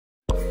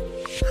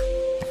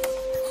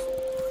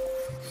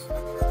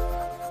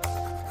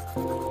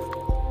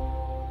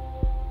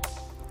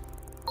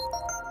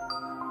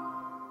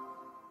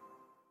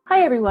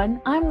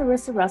everyone, I'm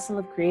Larissa Russell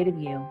of Creative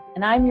You,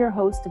 and I'm your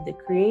host of the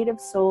Creative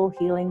Soul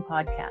Healing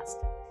Podcast.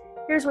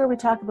 Here's where we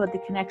talk about the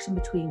connection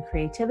between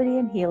creativity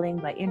and healing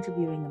by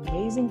interviewing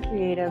amazing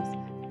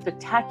creatives,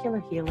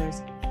 spectacular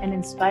healers, and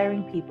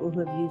inspiring people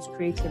who have used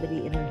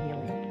creativity in their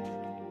healing.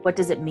 What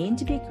does it mean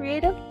to be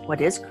creative?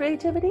 What is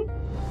creativity?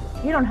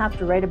 You don't have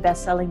to write a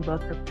best-selling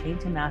book or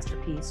paint a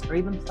masterpiece or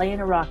even play in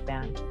a rock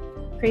band.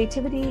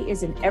 Creativity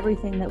is in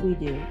everything that we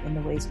do, in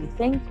the ways we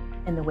think,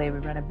 in the way we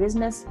run a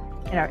business.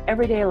 In our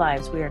everyday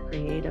lives, we are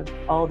creative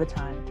all the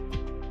time.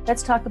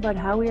 Let's talk about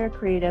how we are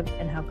creative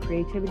and how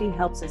creativity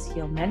helps us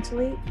heal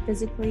mentally,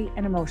 physically,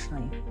 and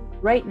emotionally,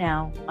 right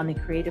now on the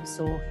Creative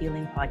Soul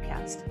Healing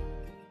Podcast.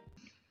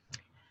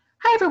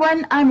 Hi,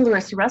 everyone. I'm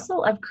Larissa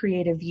Russell of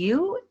Creative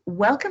You.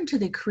 Welcome to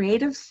the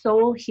Creative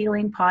Soul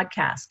Healing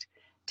Podcast.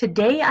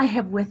 Today, I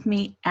have with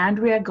me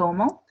Andrea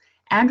Gomoll.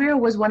 Andrea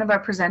was one of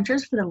our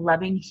presenters for the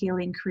Loving,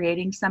 Healing,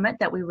 Creating Summit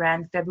that we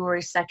ran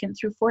February 2nd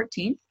through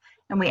 14th.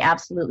 And we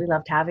absolutely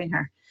loved having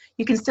her.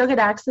 You can still get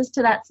access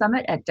to that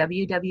summit at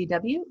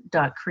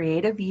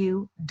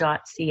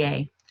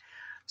www.creativeyou.ca.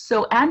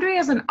 So Andrea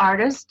is an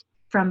artist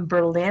from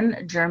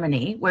Berlin,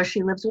 Germany, where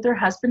she lives with her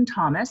husband,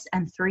 Thomas,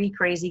 and 3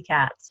 crazy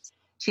cats.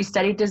 She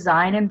studied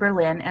design in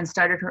Berlin and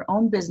started her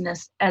own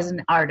business as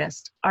an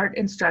artist, art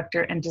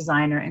instructor, and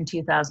designer in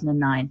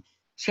 2009,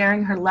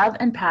 sharing her love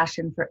and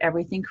passion for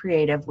everything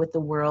creative with the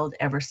world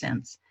ever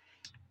since.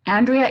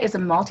 Andrea is a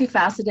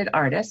multifaceted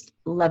artist,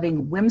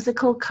 loving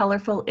whimsical,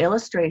 colorful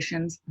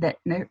illustrations that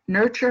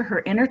nurture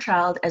her inner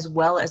child as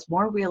well as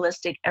more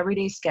realistic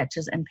everyday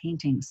sketches and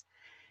paintings.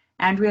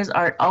 Andrea's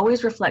art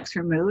always reflects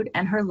her mood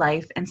and her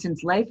life, and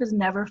since life is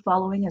never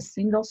following a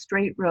single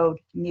straight road,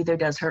 neither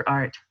does her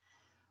art.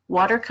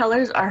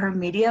 Watercolors are her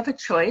media of a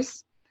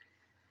choice,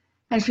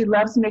 and she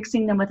loves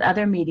mixing them with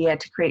other media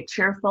to create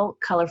cheerful,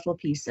 colorful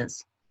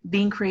pieces.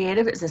 Being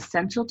creative is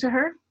essential to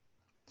her.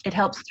 It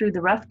helps through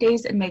the rough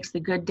days and makes the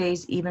good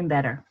days even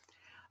better.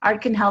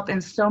 Art can help in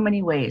so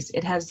many ways.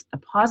 It has a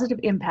positive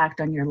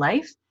impact on your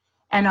life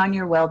and on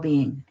your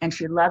well-being. And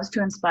she loves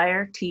to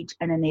inspire, teach,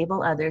 and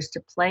enable others to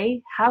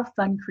play, have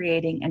fun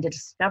creating, and to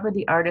discover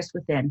the artist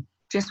within,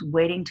 just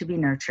waiting to be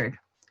nurtured.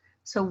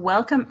 So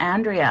welcome,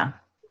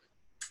 Andrea.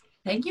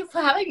 Thank you for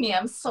having me.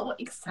 I'm so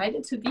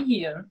excited to be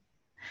here.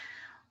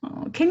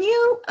 Can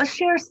you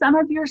share some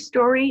of your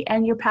story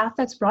and your path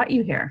that's brought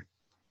you here?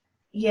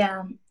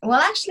 Yeah, well,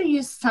 actually,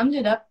 you summed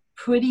it up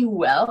pretty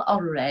well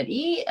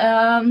already.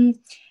 I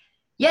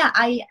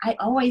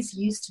always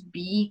used to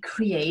be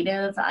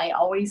creative. I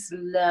always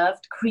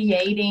loved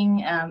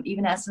creating,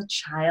 even as a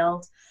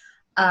child.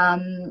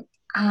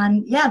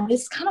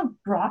 This kind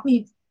of brought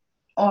me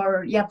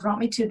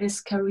to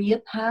this career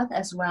path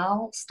as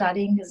well,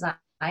 studying design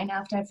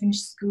after I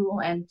finished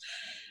school. And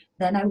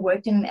then I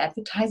worked in an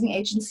advertising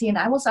agency, and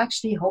I was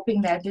actually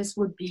hoping that this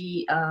would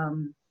be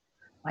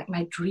like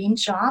my dream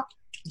job,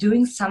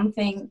 doing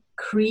something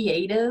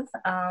creative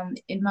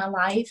in my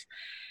life.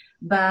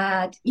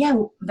 But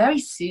very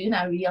soon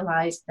I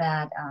realized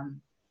that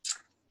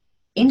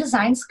in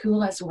design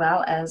school, as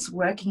well as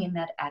working in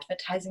that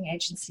advertising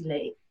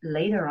agency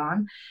later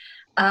on,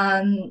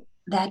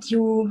 that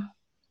you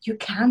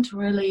can't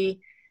really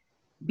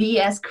be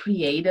as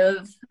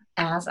creative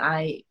as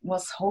I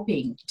was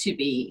hoping to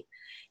be.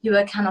 You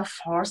were kind of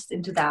forced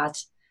into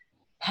that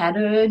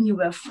pattern. You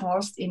were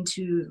forced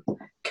into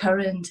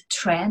current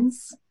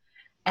trends.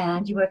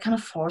 And you were kind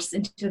of forced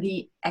into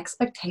the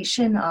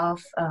expectation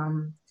of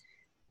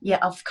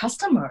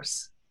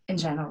customers in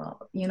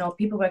general. You know,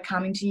 people were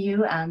coming to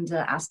you and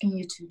asking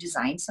you to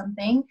design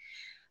something,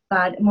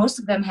 but most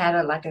of them had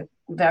a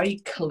very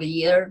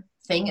clear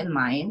thing in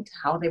mind,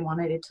 how they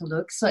wanted it to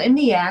look. So in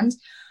the end,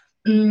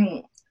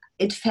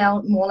 it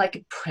felt more like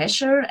a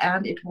pressure,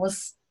 and it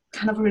was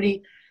kind of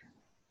really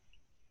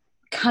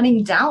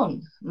cutting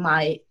down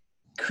my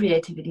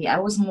creativity. I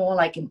was more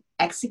like an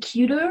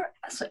executor,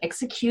 so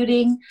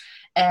executing,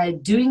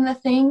 doing the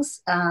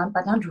things,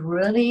 but not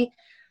really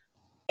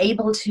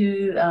able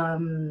to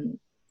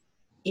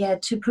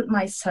put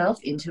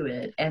myself into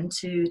it and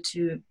to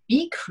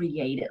be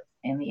creative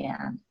in the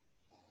end.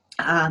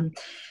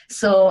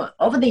 So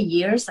over the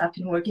years, I've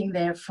been working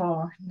there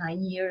for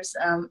 9 years.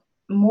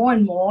 More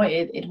and more,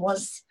 it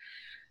was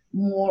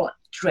more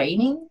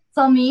draining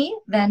for me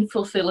than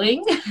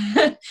fulfilling.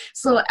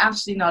 So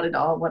actually not at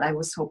all what I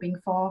was hoping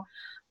for.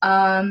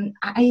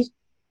 I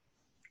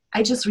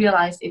just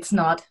realized it's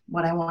not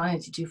what I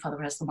wanted to do for the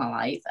rest of my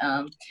life.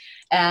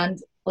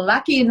 And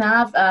lucky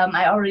enough,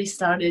 I already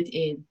started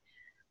in,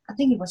 I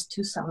think it was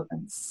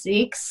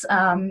 2006,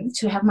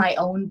 to have my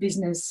own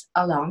business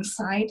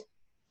alongside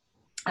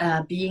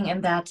being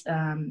in that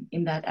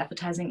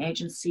advertising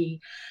agency.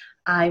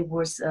 I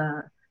was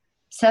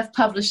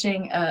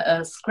self-publishing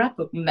a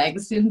scrapbook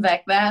magazine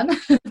back then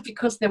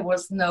because there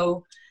was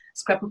no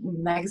scrapbook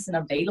magazine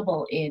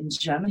available in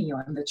Germany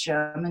or in the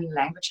German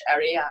language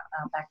area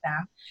back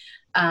then.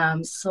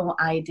 So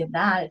I did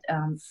that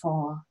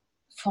for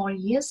 5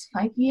 years,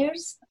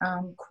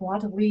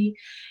 quarterly,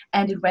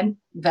 and it went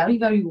very,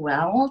 very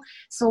well.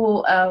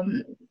 So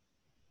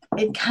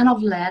it kind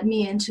of led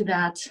me into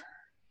that,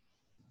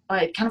 or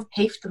it kind of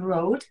paved the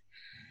road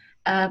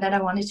that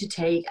I wanted to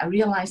take. I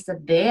realized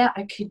that there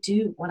I could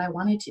do what I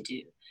wanted to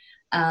do.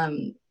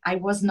 I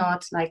was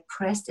not like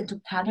pressed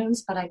into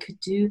patterns, but I could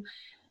do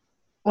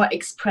or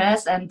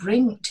express and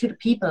bring to the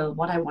people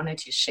what I wanted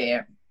to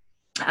share.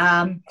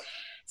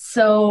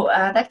 So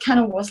that kind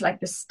of was like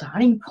the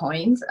starting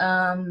point.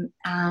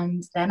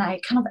 And then I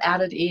kind of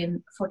added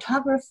in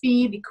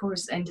photography,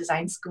 because in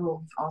design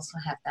school we also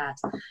had that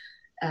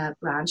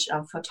branch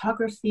of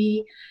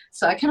photography.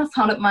 So I kind of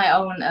founded my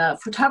own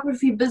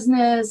photography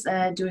business,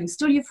 doing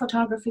studio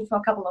photography for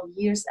a couple of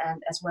years,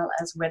 and as well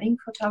as wedding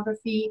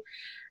photography.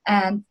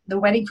 And the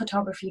wedding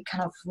photography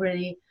kind of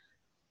really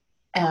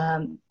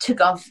took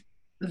off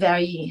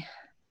very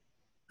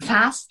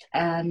fast,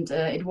 and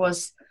it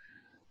was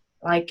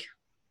like,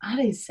 how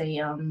do you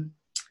say,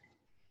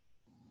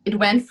 it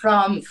went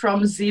from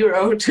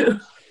 0 to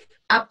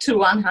up to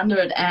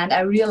 100, and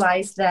I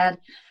realized that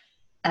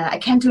I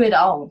can't do it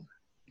all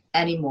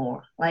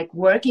anymore. Like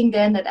working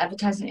then at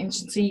advertising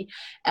agency,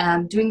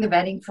 doing the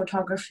wedding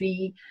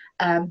photography,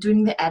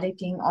 doing the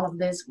editing, all of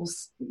this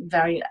was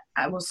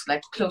I was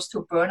like close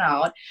to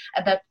burnout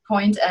at that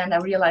point, and I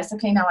realized,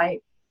 okay, now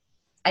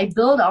I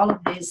built all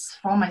of this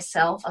for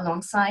myself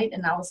alongside,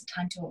 and now is the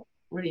time to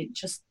really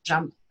just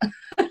jump.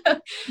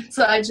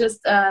 So I just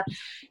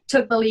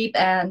took the leap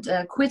and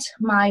quit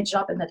my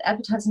job in that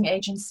advertising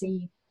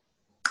agency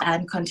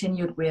and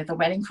continued with the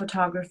wedding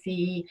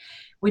photography,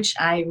 which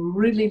I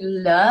really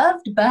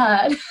loved,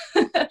 but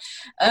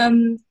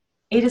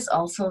it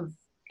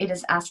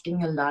is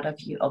asking a lot of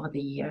you over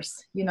the years,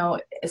 you know,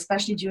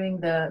 especially during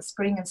the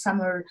spring and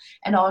summer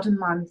and autumn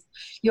month.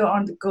 You're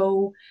on the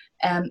go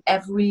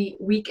every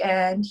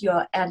weekend,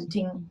 you're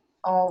editing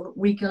all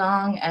week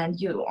long, and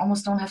you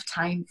almost don't have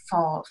time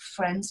for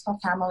friends, for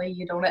family.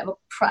 You don't have a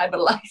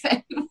private life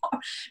anymore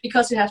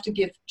because you have to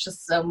give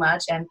just so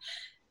much. And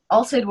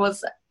also it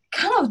was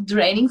kind of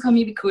draining for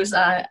me because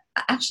I'm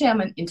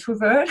an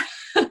introvert.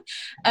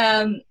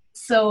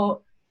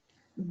 So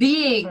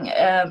being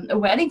a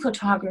wedding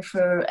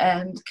photographer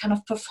and kind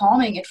of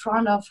performing in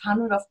front of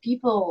hundreds of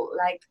people,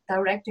 like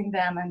directing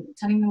them and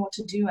telling them what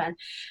to do and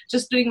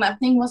just doing my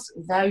thing was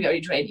very,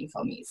 very draining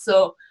for me.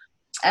 So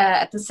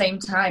at the same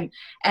time,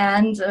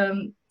 and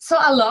so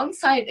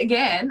alongside,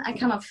 again, I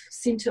kind of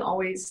seem to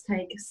always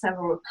take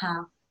several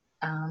paths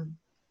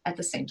at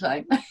the same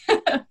time.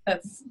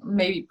 That's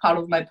maybe part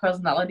of my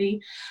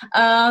personality.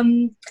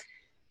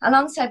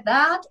 Alongside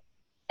that,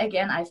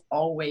 again, I've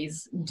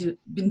always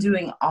been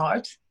doing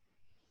art,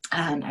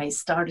 and I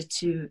started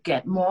to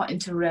get more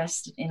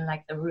interested in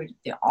like the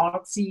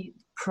artsy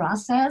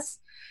process.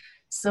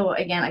 So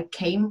again, I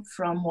came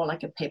from more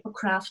like a paper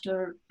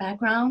crafter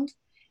background,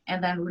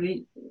 and then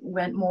really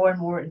went more and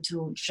more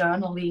into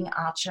journaling,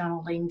 art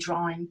journaling,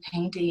 drawing,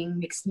 painting,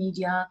 mixed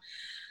media.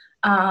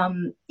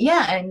 And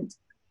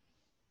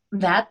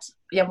that,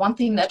 one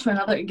thing led to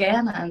another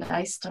again, and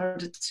I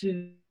started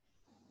to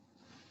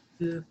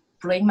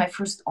bring my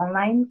first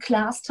online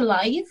class to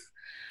life,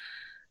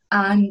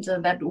 and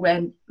that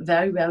went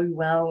very, very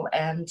well.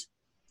 And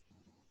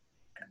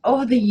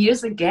over the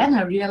years, again,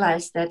 I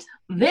realized that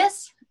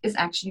this is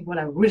actually what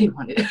I really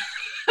wanted.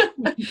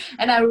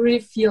 And I really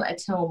feel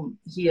at home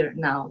here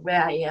now,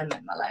 where I am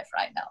in my life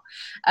right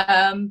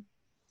now.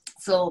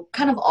 So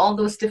kind of all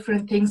those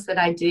different things that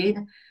I did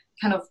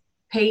kind of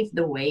paved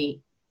the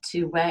way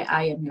to where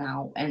I am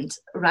now. And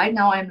right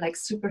now I'm like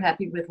super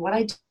happy with what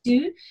I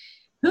do.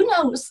 Who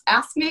knows?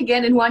 Ask me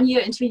again in 1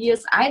 year, in 2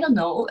 years. I don't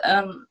know.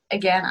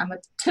 Again, I'm a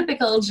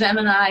typical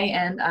Gemini,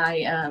 and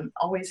I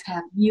always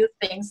have new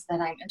things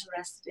that I'm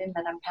interested in,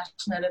 that I'm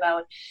passionate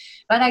about.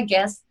 But I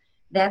guess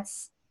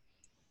that's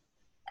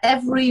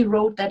every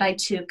road that I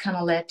took kind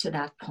of led to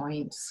that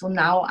point. So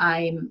now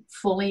I'm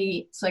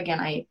fully, so again,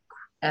 I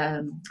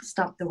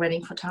stopped the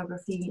wedding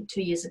photography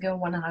 2 years ago,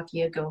 1.5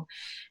 years ago,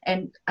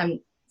 and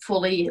I'm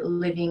fully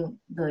living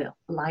the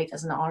life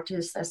as an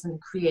artist, as a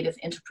creative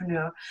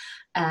entrepreneur,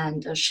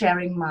 and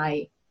sharing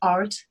my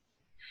art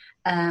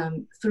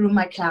through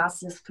my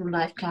classes, through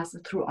live classes,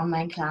 through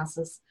online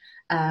classes.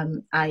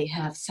 I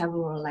have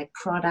several like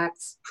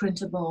products,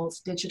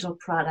 printables, digital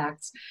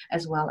products,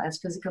 as well as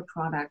physical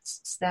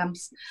products,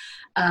 stamps,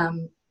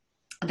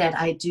 that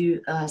I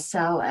do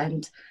sell.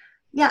 And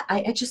yeah,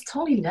 I just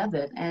totally love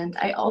it. And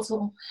I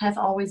also have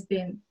always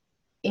been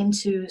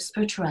into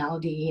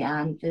spirituality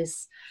and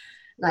this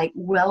like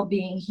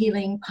well-being,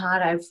 healing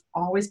part. I've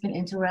always been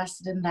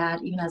interested in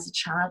that. Even as a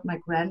child, my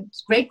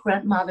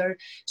great-grandmother,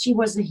 she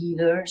was a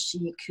healer.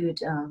 She could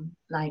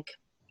like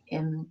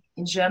in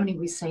Germany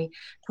we say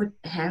put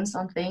hands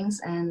on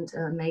things and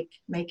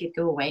make it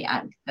go away.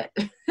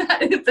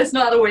 There's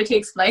no other way to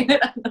explain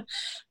it.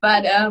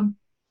 But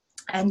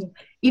and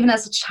even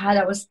as a child,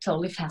 I was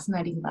totally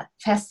fascinated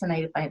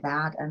by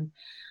that, and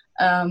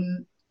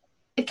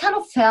it kind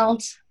of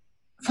felt.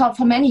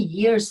 For many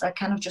years, I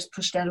kind of just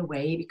pushed that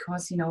away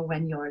because, you know,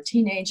 when you're a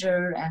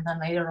teenager and then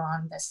later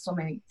on, there's so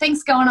many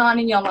things going on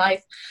in your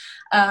life.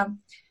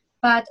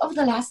 But over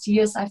the last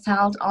years, I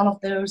felt all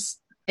of those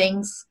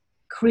things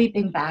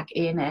creeping back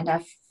in, and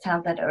I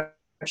felt that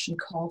urgent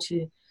call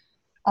to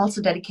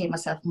also dedicate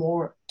myself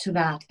more to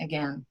that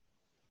again.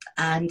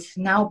 And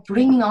now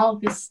bringing all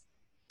this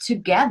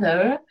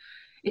together,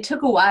 it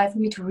took a while for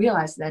me to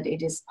realize that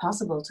it is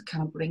possible to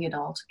kind of bring it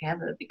all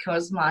together,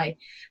 because my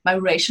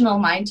rational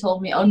mind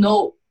told me, oh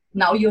no,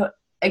 now you're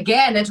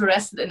again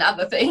interested in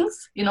other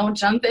things,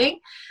 jumping.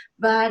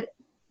 But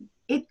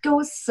it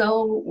goes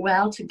so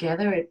well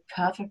together. It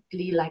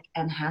perfectly like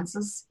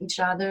enhances each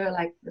other,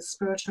 like the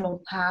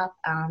spiritual path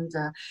and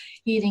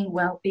healing,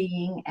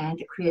 well-being, and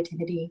the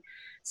creativity.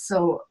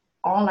 So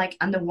all like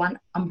under one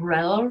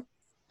umbrella.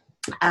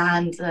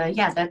 And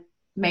that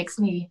makes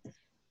me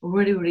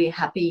really, really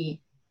happy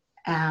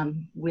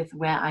with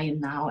where I am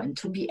now, and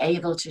to be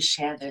able to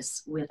share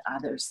this with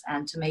others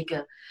and to make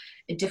a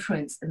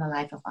difference in the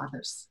life of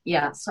others.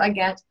 Yeah, so I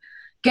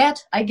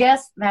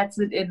guess that's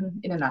it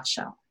in a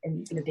nutshell,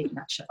 in a big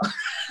nutshell.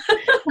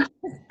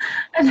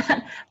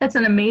 That's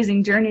an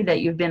amazing journey that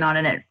you've been on,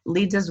 and it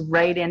leads us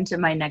right into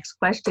my next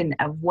question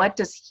of what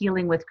does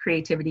healing with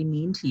creativity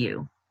mean to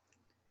you?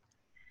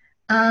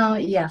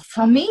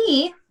 For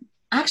me,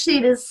 actually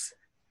it is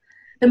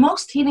the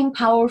most healing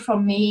power for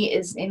me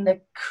is in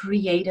the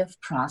creative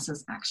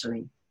process,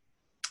 actually.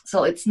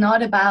 So it's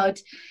not about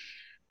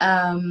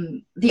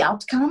the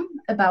outcome,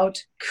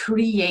 about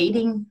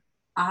creating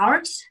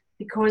art,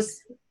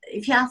 because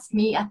if you ask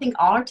me, I think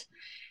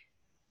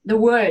the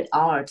word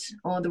art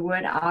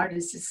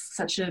is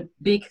such a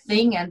big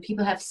thing, and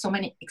people have so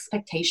many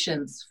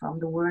expectations from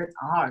the word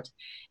art.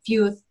 If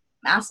you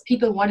ask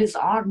people what is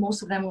art,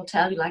 most of them will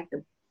tell you like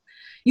the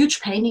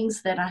huge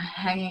paintings that are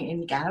hanging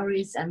in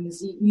galleries and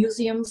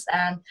museums.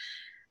 And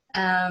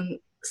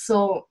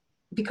so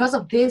because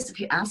of this, if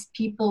you ask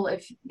people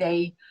if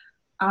they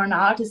are an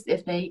artist,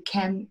 if they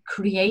can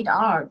create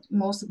art,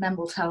 most of them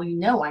will tell you,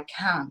 no, I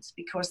can't,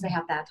 because they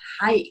have that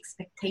high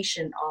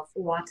expectation of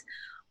what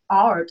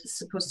art is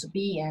supposed to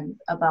be and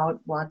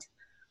about what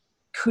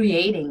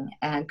creating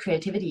and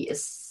creativity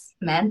is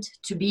meant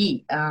to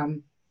be.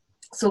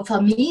 So for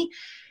me,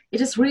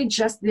 it is really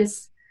just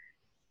this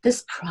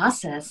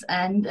process.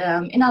 And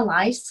in our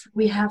lives,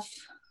 we have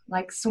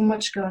like so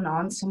much going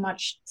on, so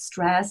much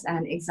stress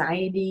and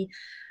anxiety,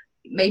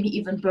 maybe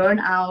even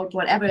burnout,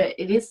 whatever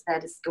it is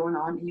that is going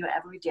on in your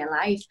everyday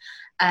life.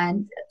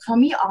 And for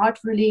me, art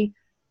really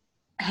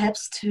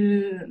helps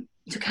to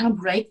kind of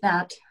break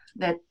that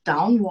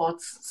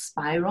downwards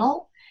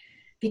spiral,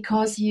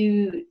 because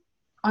you,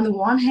 on the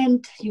one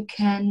hand, it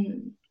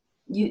can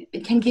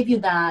give you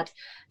that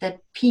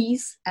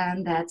peace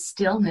and that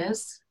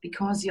stillness,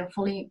 because you're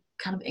fully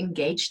kind of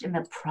engaged in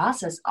the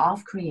process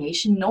of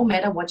creation, no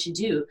matter what you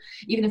do.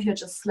 Even if you're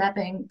just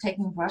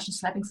taking a brush and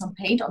slapping some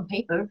paint on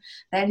paper,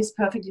 that is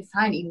perfectly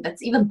fine.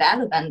 That's even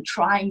better than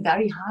trying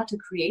very hard to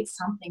create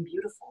something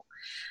beautiful.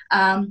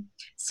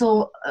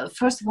 So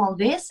first of all,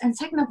 this, and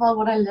second of all,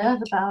 what I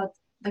love about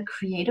the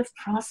creative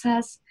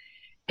process,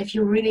 if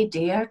you really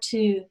dare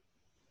to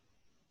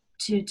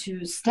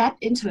step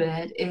into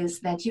it, is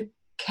that you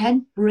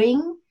can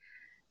bring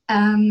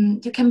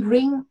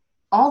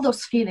all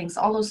those feelings,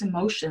 all those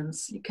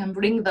emotions. You can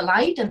bring the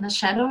light and the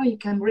shadow. You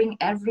can bring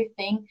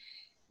everything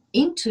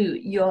into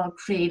your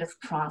creative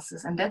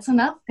process. And that's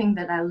another thing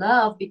that I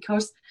love,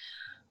 because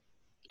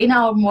in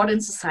our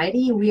modern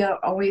society, we are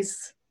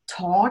always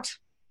taught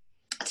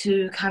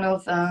to kind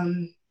of,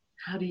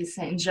 how do you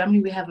say, in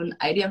Germany, we have an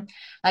idiom,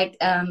 like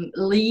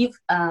leave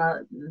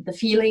the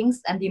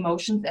feelings and the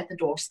emotions at the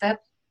doorstep,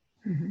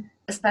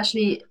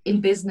 especially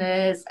in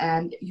business,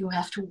 and you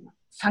have to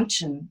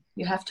function.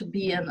 You have to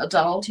be an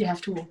adult. You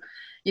have to,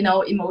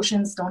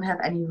 emotions don't have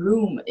any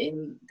room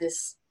in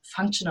this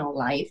functional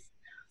life.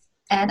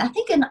 And I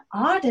think in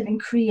art and in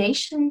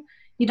creation,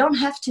 you don't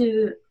have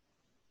to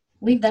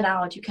leave that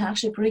out. You can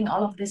actually bring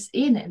all of this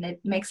in, and it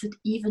makes it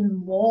even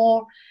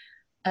more,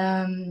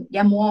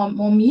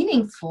 more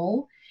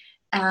meaningful.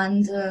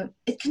 And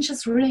it can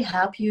just really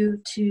help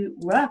you to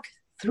work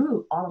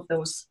through all of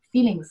those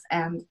feelings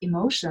and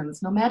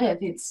emotions, no matter if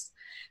it's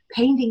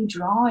painting,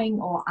 drawing,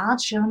 or art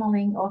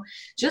journaling, or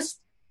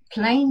just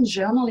plain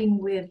journaling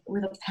with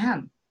a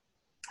pen.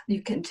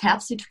 It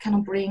helps you to kind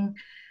of bring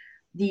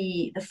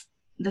the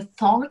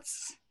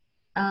thoughts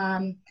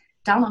down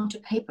onto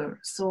paper,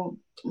 so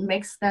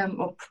makes them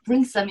or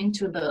brings them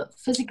into the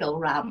physical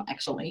realm,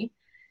 actually,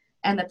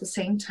 and at the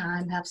same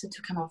time helps you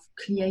to kind of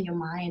clear your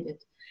mind.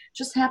 It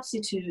just helps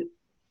you to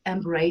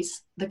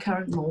embrace the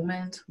current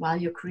moment while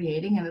you're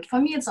creating. And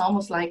for me, it's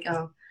almost like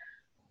a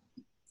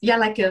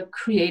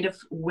creative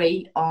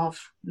way of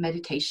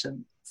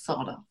meditation,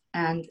 sort of.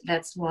 And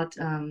that's what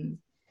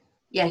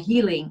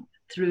healing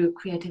through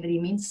creativity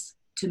means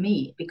to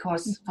me,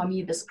 because for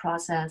me, this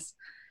process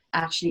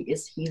actually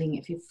is healing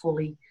if you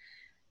fully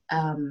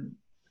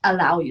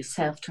allow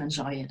yourself to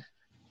enjoy it.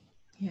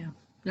 Yeah,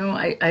 no,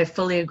 I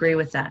fully agree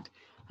with that.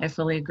 I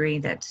fully agree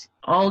that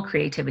all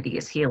creativity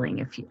is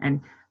healing.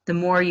 And the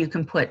more you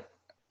can put,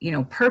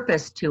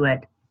 purpose to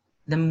it,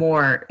 the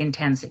more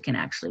intense it can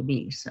actually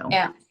be. So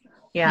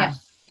yeah.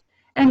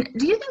 And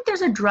do you think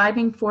there's a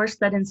driving force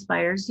that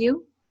inspires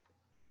you?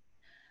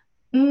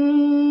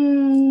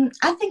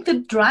 I think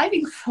the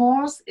driving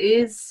force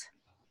is,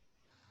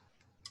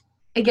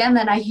 again,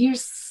 that I hear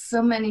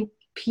so many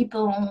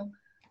people,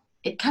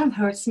 it kind of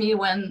hurts me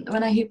when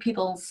I hear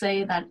people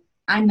say that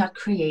I'm not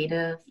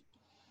creative,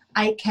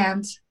 I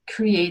can't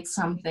create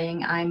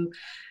something.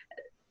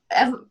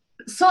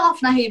 So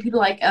often I hear people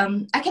like,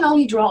 I can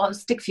only draw a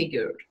stick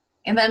figure.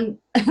 And then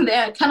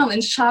they're kind of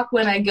in shock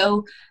when I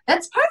go,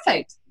 that's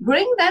perfect.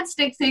 Bring that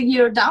stick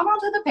figure down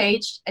onto the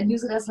page and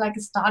use it as like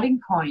a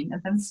starting point,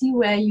 and then see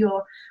where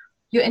your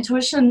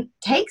intuition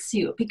takes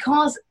you.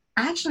 Because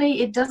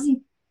actually it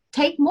doesn't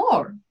take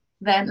more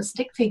than a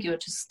stick figure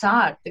to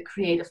start the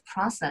creative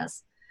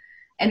process.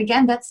 And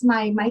again, that's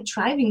my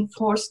driving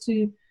force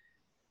to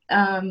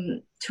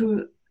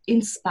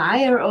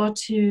inspire or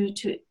to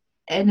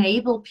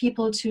enable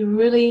people to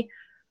really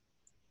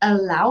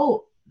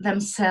allow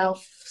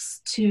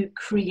themselves to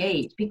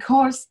create.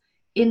 Because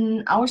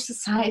in our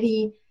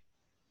society,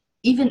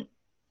 even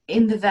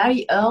in the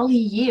very early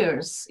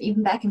years,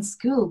 even back in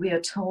school, we are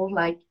told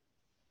like,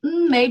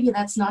 maybe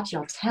that's not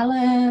your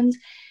talent,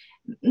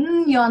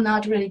 you're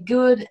not really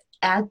good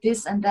at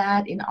this and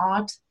that in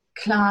art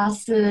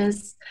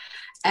classes.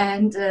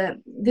 And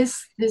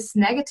this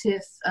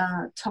negative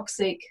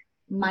toxic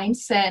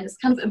mindset is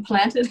kind of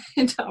implanted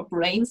into our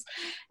brains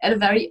at a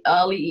very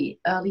early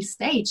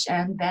stage,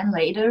 and then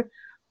later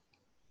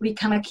we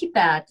kind of keep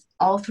that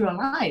all through our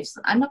lives.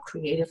 I'm not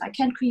creative, I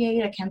can't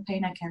create, I can't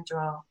paint, I can't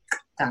draw,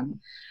 done.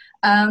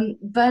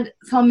 But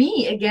for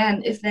me,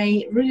 again, if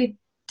they really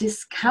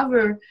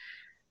discover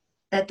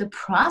that the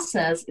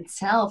process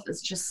itself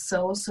is just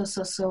so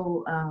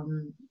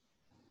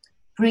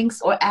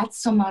brings or adds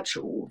so much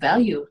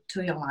value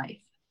to your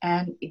life.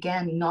 And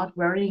again, not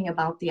worrying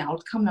about the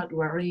outcome, not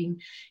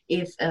worrying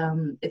if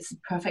it's a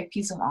perfect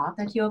piece of art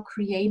that you're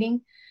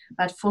creating,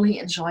 but fully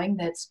enjoying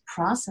that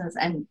process.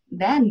 And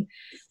then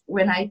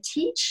when I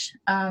teach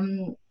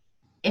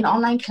in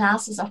online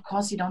classes, of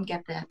course, you don't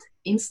get that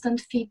instant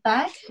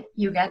feedback.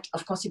 You get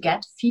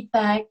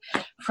feedback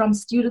from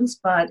students,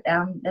 but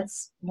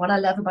that's what I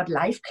love about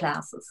live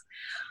classes.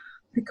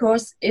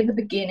 Because in the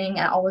beginning,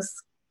 I always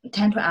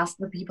tend to ask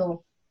the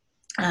people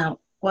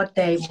what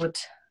they would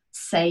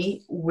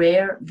say,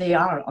 where they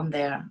are on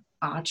their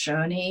art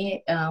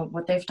journey,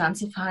 what they've done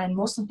so far. And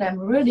most of them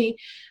really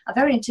are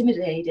very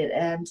intimidated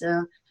and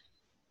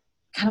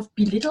kind of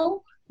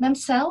belittle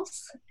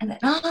themselves. And then,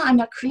 I'm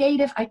not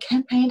creative, I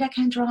can't paint, I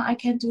can't draw, I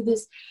can't do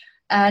this.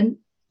 And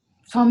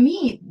for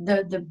me,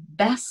 the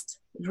best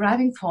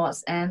driving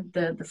force and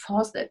the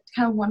force that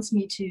kind of wants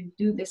me to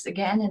do this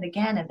again and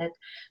again, and that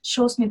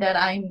shows me that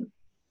I'm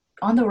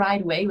on the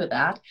right way with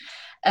that,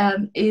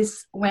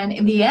 is when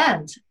in the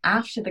end,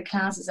 after the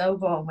class is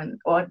over,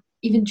 or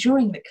even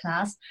during the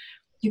class,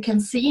 you can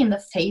see in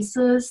the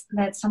faces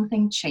that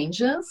something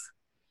changes,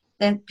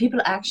 that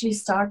people actually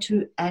start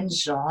to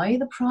enjoy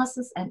the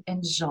process and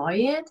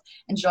enjoy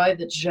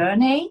the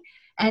journey.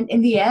 And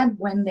in the end,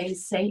 when they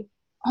say,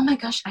 oh my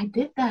gosh, I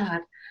did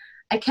that,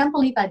 I can't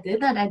believe I did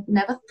that, I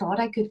never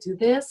thought I could do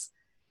this.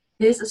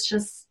 This is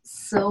just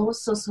so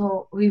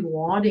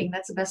rewarding.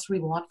 That's the best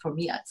reward for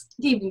me. It's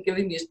even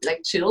giving me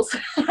like chills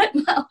right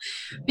now,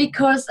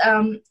 because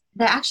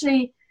they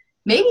actually,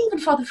 maybe even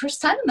for the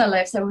first time in their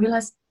lives, they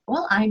realize,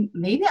 well, I'm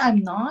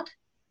not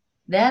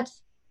that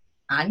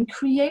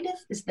uncreative.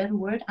 Is that a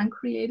word,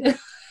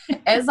 uncreative?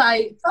 As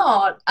I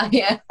thought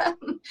I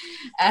am.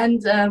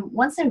 And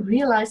once I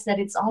realized that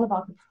it's all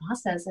about the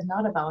process and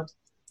not about,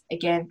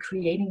 again,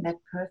 creating that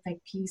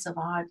perfect piece of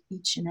art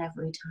each and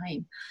every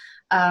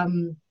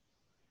time,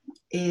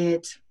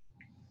 it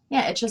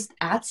just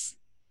adds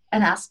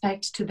an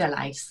aspect to their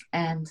lives.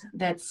 And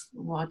that's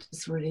what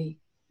is really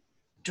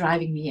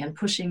driving me and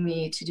pushing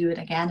me to do it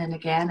again and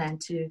again, and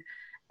to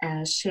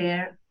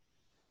share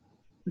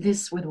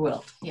this with the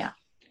world. Yeah.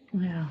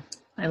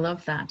 I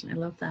love that.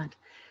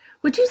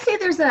 Would you say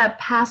there's a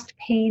past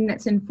pain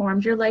that's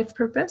informed your life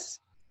purpose?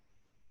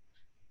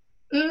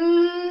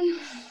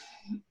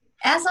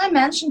 As I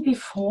mentioned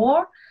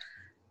before,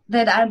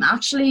 that I'm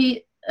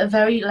actually a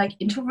very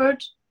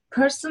introvert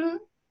person,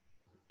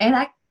 and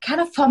I kind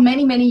of, for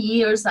many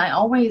years, I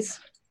always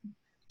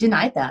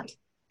denied that.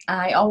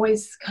 I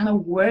always kind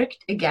of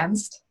worked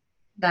against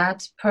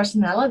that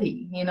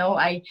personality.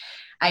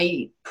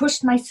 I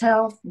pushed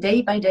myself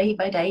day by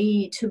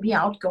day to be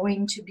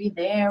outgoing, to be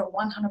there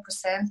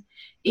 100%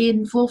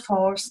 in full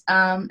force,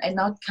 and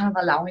not kind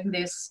of allowing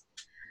this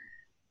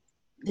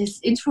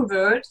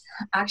introvert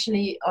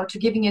actually, or to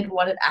giving it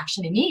what it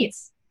actually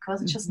needs,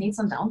 because it just needs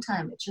some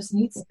downtime. It just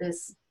needs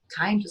this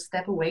time to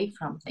step away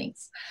from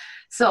things.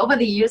 So over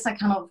the years, I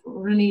kind of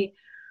really,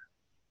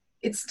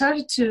 it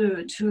started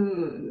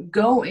to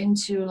go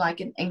into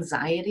an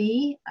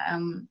anxiety,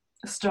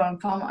 a strong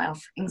form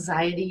of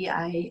anxiety.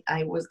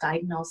 I was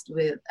diagnosed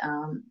with,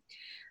 I'm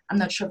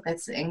not sure if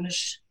that's the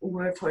English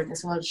word for it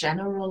as well,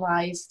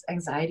 generalized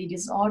anxiety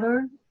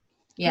disorder.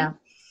 Yeah.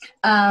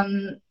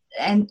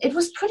 And it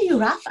was pretty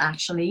rough,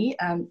 actually.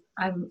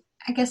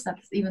 I guess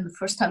that's even the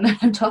first time that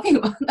I'm talking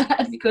about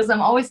that, because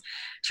I'm always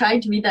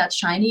trying to be that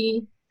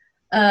shiny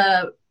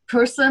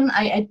person.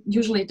 I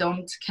usually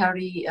don't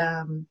carry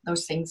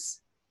those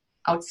things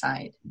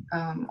outside.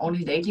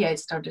 Only lately I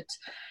started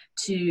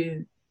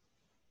to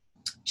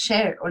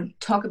share or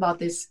talk about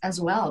this as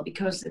well,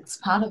 because it's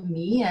part of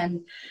me,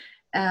 and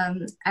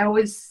I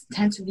always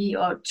tend to be,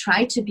 or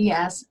try to be,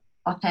 as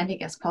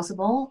authentic as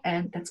possible,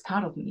 and that's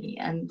part of me.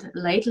 And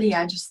lately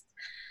I just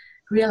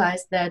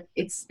realized that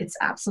it's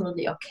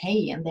absolutely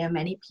okay, and there are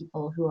many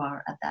people who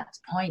are at that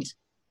point.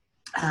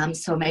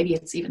 So maybe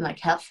it's even like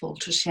helpful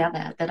to share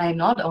that I'm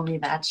not only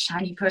that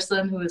shiny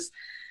person who is,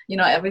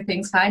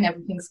 everything's fine,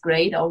 everything's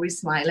great, always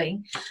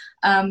smiling.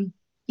 And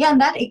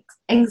that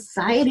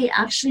anxiety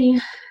actually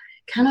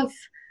kind of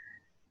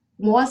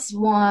was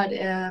what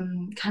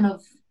kind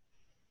of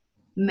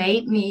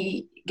made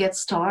me get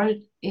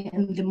started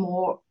in the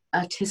more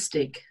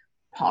artistic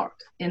part,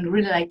 and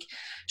really like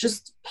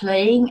just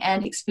playing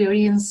and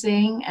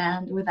experiencing,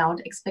 and without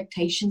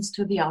expectations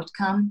to the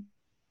outcome.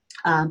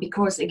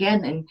 Because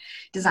again, in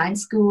design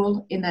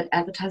school, in that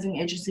advertising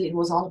agency, it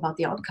was all about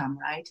the outcome,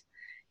 right?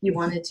 You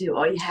wanted to,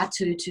 or you had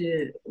to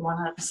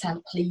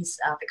 100% please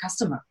the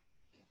customer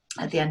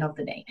at the end of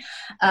the day.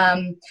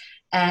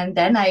 And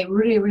then I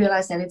really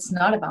realized that it's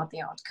not about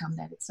the outcome,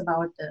 that it's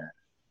about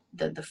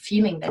the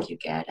feeling that you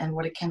get and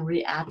what it can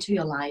really add to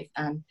your life.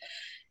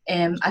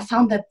 And I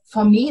found that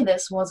for me,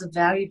 this was a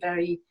very,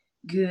 very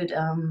good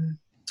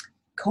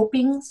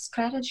coping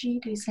strategy.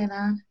 Do you say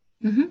that?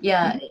 Mm-hmm.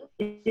 Yeah,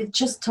 it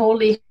just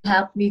totally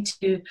helped me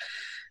to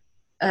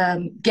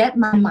get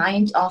my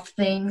mind off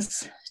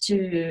things,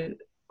 to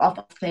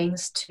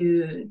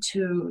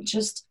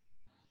just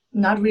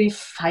not really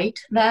fight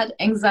that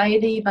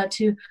anxiety, but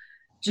to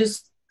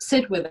just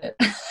sit with it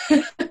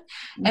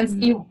and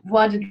see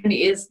what it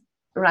really is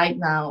right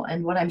now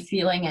and what I'm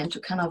feeling, and to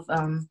kind of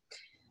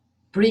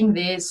bring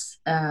this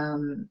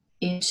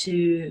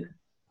into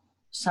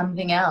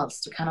something else,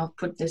 to kind of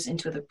put this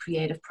into the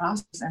creative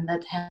process. And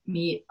that helped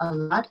me a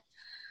lot.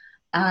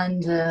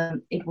 And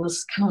it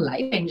was kind of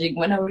life-changing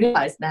when I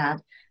realized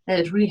that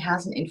it really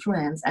has an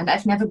influence. And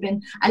I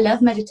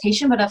love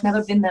meditation, but I've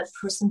never been that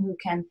person who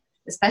can,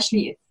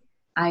 especially if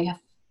I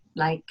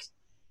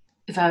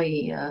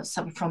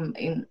suffer from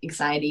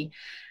anxiety,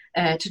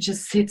 to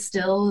just sit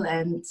still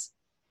and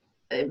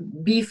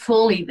be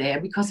fully there,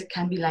 because it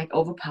can be like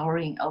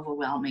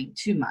overwhelming,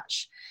 too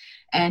much.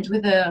 And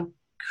with a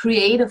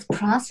creative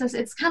process,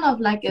 it's kind of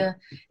like a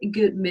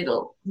good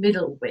middle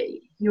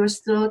way. You're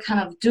still kind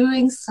of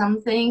doing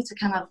something to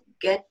kind of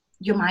get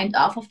your mind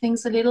off of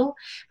things a little,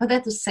 but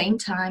at the same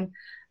time,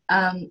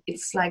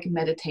 it's like a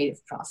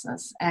meditative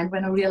process. And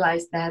when I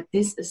realized that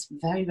this is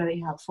very, very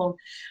helpful,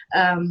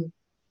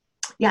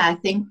 I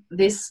think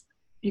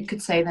you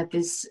could say that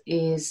this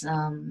is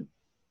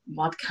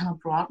what kind of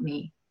brought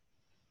me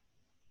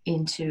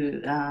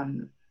into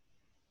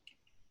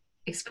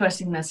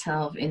expressing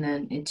myself in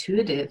an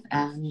intuitive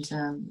and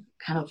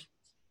kind of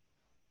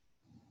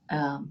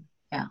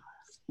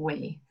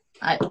way.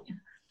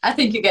 I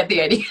think you get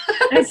the idea.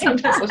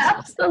 Sometimes I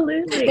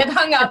Absolutely get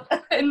hung up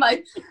in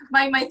my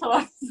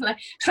thoughts, like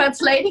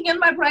translating in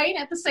my brain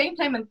at the same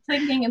time and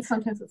thinking, and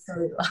sometimes it's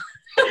very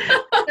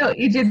well. No,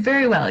 you did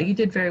very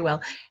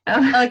well.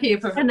 Okay,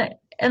 perfect.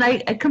 And I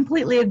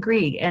completely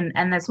agree.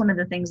 And that's one of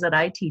the things that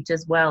I teach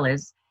as well,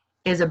 is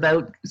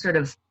about sort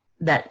of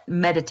that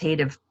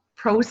meditative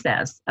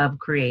process of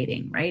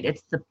creating, right?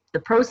 It's the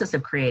process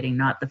of creating,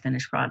 not the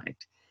finished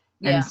product.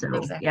 Yeah, and so,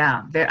 exactly.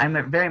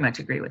 I very much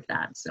agree with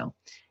that. So,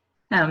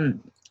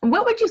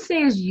 what would you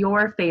say is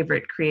your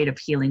favorite creative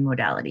healing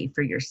modality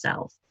for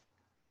yourself?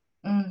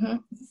 Mm-hmm.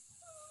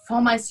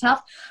 For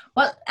myself,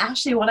 well,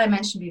 actually, what I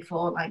mentioned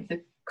before, like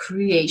the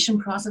creation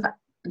process,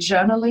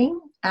 journaling,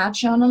 art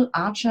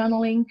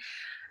journaling.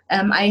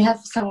 I have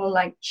several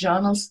like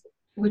journals,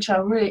 which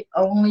are really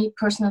only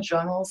personal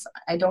journals.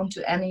 I don't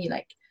do any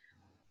like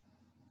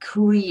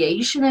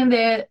creation in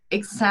there,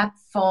 except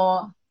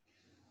for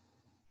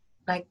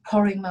like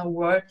pouring my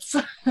words,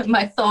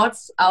 my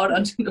thoughts out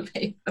onto the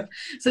paper.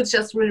 So it's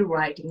just really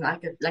writing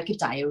like a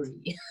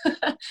diary.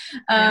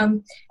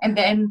 And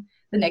then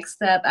the next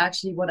step,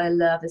 actually, what I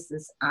love is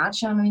this art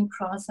journaling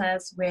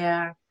process,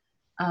 where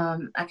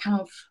I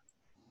kind of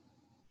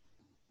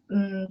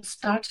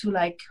start to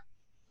like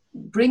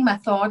bring my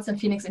thoughts and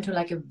feelings into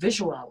like a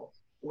visual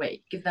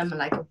way, give them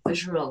like a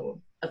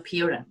visual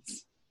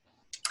appearance.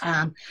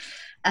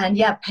 And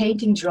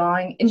painting,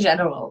 drawing in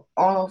general,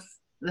 all of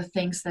the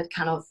things that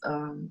kind of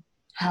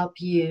help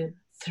you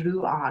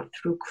through art,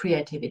 through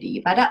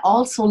creativity. But I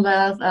also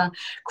love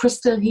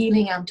crystal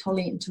healing. I'm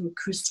totally into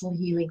crystal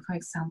healing. For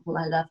example,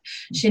 I love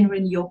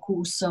Shinrin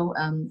Yoku, so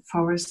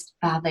forest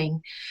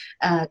bathing.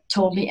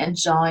 Totally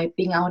enjoy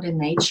being out in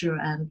nature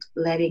and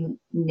letting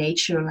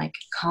nature like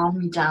calm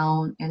me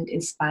down and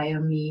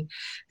inspire me.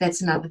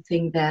 That's another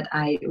thing that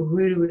I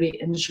really,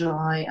 really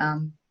enjoy.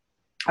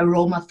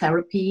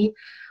 Aromatherapy.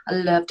 I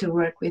love to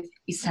work with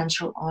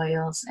essential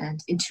oils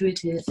and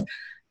intuitive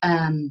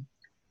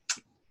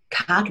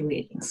card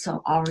readings,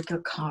 so oracle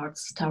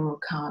cards, tarot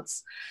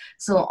cards.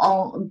 So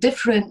all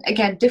different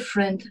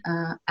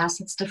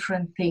assets,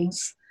 different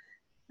things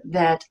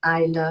that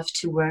I love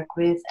to work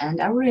with.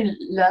 And I really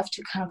love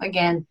to kind of,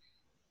 again,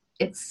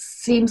 it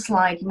seems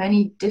like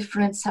many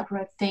different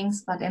separate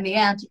things, but in the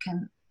end you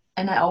can,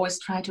 and I always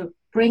try to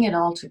bring it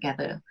all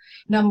together.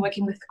 I'm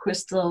working with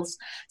crystals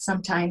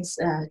sometimes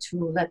to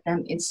let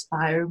them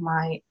inspire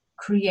my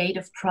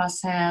creative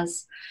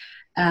process.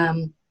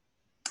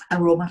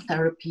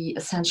 Aromatherapy,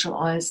 essential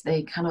oils,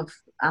 they kind of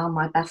are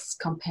my best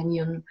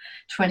companion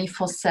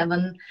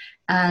 24/7,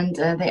 and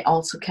they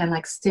also can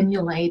like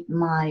stimulate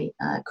my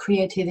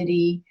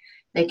creativity.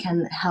 They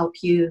can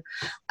help you.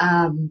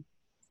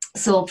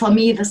 So for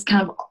me, this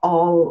kind of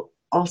all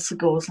also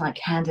goes like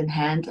hand in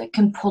hand. I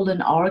can pull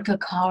an oracle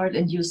card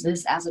and use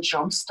this as a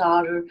jump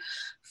starter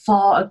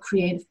for a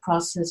creative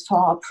process,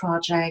 for a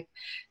project.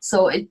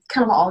 So it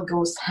kind of all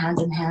goes hand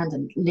in hand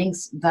and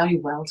links very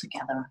well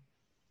together.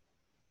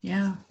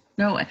 Yeah.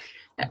 No,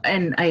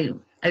 and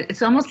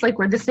it's almost like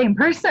we're the same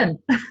person.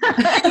 So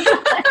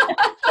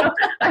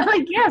I'm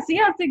like, yes,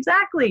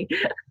 exactly.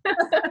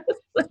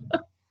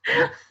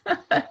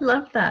 I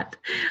love that.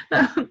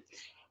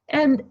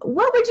 And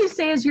what would you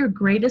say is your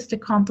greatest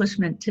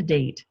accomplishment to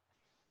date?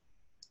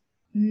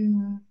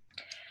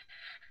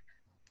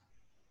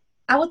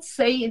 I would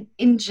say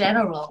in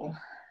general,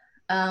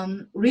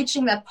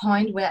 reaching that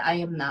point where I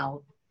am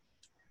now.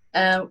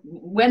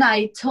 When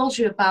I told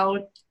you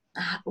about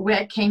where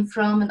I came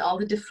from and all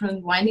the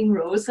different winding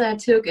roads that I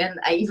took, and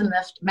I even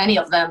left many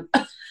of them.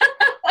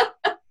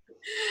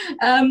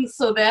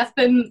 So there have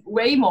been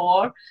way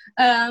more.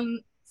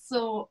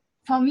 So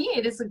for me,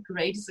 it is the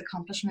greatest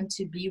accomplishment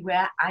to be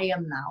where I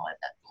am now at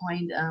that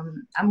point.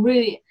 I'm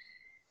really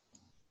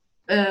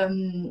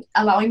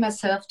allowing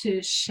myself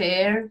to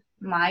share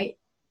my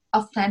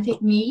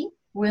authentic me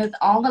with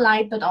all the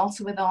light, but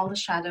also with all the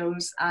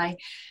shadows. I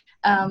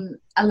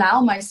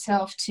allow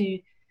myself to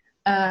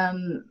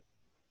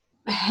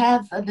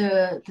have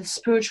the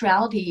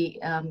spirituality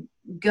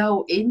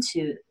go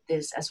into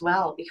this as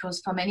well,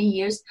 because for many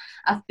years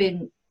I've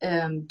been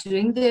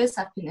doing this,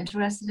 I've been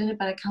interested in it,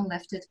 but I kind of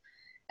left it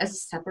as a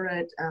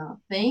separate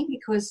thing,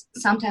 because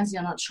sometimes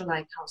you're not sure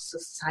like how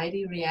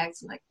society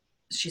reacts, like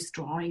she's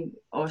drawing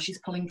or she's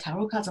pulling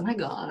tarot cards, oh my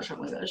gosh,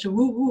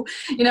 woo woo,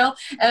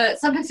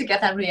 sometimes you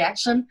get that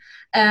reaction,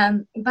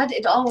 but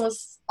it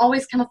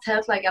always kind of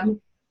felt like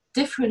I'm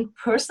different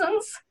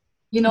persons.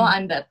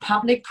 I'm that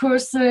public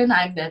person,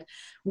 I'm that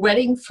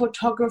wedding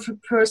photographer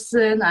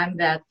person, I'm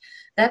that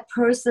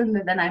person,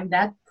 and then I'm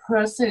that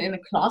person in a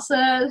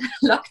closet,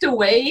 locked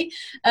away,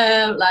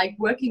 like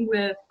working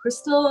with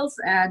crystals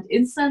and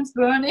incense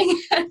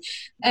burning.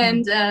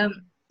 And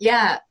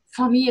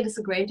for me, it is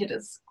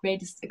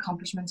greatest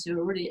accomplishment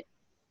to really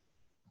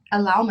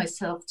allow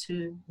myself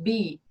to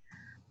be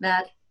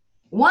that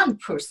one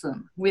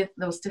person with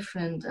those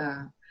different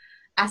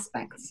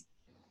aspects.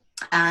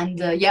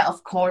 And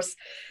of course,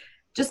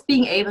 just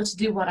being able to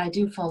do what I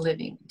do for a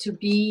living, to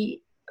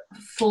be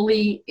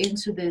fully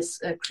into this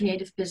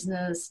creative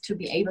business, to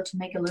be able to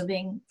make a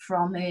living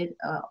from it,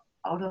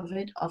 out of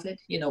it,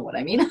 you know what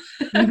I mean?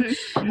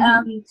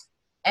 Mm-hmm.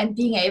 And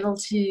being able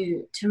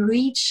to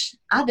reach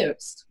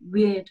others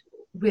with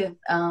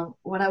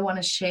what I want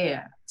to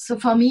share. So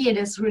for me, it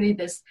is really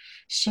this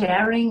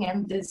sharing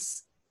and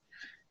this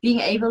being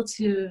able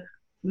to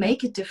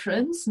make a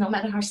difference, no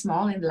matter how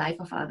small, in the life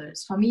of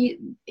others. For me,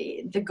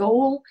 the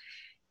goal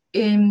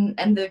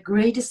and the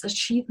greatest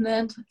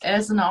achievement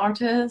as an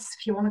artist,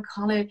 if you want to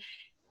call it,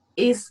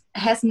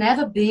 has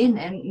never been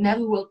and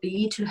never will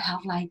be to have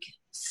like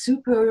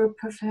super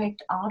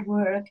perfect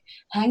artwork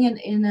hanging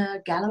in a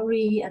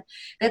gallery. And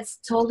that's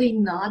totally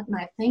not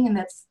my thing, and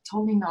that's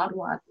totally not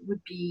what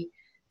would be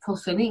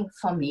fulfilling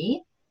for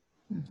me.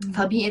 Mm-hmm.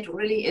 For me, it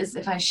really is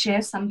if I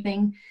share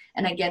something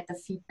and I get the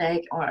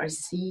feedback, or I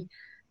see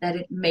that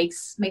it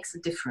makes a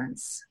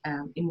difference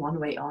in one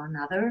way or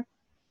another.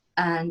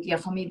 And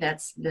for me,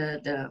 that's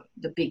the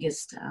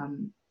biggest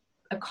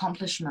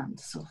accomplishment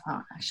so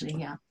far, actually.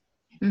 Yeah.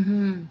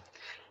 Mm-hmm.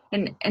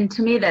 And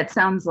to me, that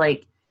sounds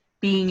like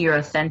being your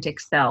authentic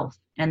self,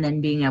 and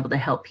then being able to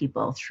help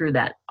people through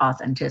that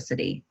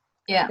authenticity.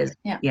 Yeah.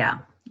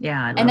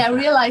 I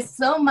realized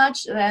so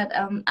much that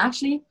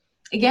actually,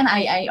 again,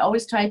 I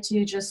always try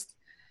to just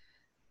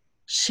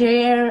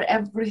share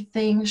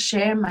everything,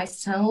 share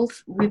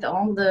myself with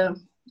all the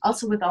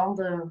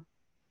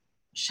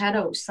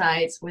shadow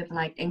sides, with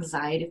like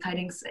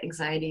fighting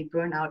anxiety,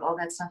 burnout, all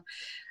that stuff.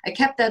 I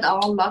kept that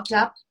all locked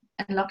up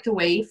and locked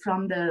away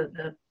from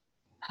the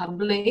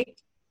public.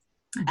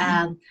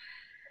 Mm-hmm.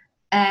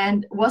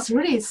 And was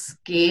really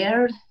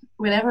scared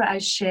whenever I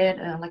shared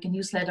like a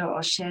newsletter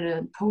or shared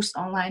a post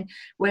online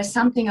where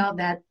something of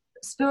that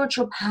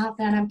spiritual path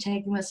that I'm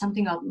taking, where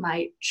something of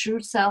my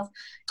true self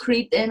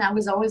creeped in. I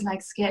was always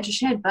like scared to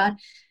share it, but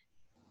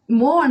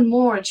more and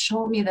more it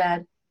showed me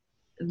that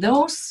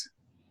those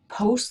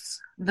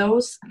posts,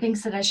 those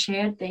things that I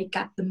shared, they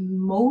got the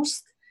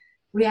most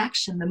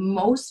reaction, the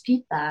most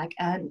feedback,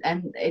 and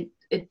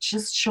it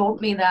just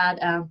showed me that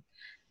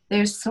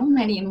there's so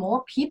many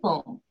more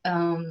people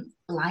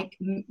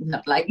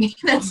not like me,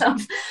 that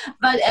sounds,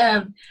 but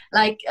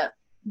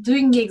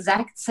doing the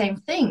exact same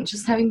thing,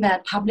 just having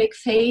that public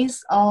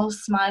face, all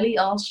smiley,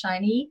 all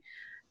shiny.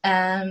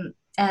 And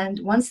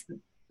once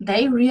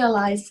they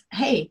realize,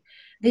 hey,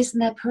 this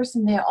and that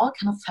person, they're all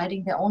kind of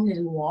fighting their own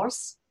little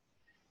wars,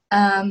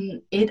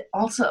 it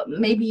also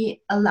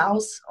maybe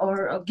allows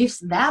or gives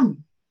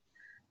them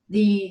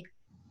the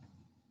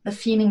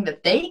feeling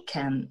that they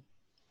can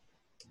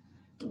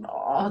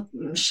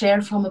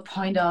share from a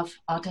point of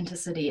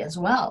authenticity as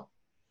well.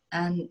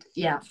 And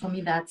yeah, for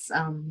me, that's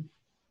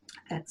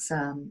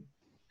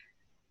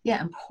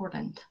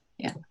important.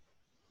 Yeah.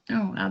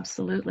 Oh,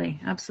 absolutely.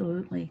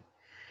 Absolutely.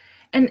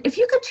 And if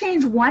you could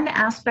change one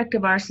aspect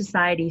of our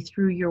society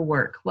through your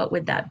work, what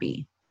would that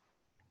be?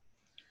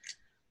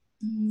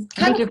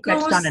 I think you've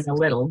touched on it a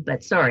little,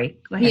 but sorry,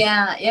 go ahead.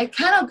 Yeah, it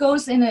kind of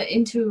goes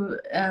into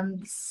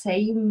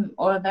same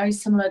or a very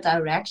similar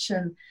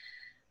direction.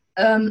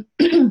 For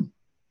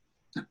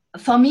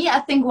me, I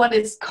think what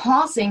is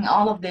causing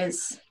all of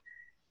this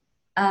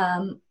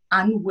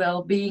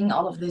unwell-being,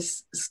 all of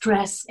this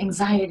stress,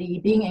 anxiety,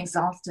 being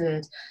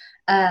exhausted,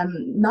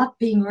 not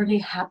being really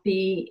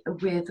happy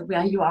with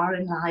where you are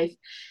in life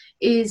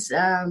is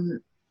a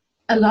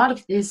lot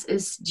of this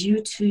is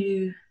due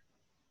to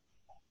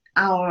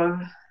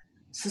our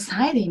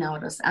society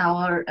nowadays.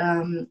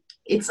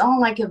 It's all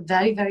like a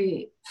very,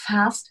 very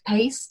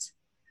fast-paced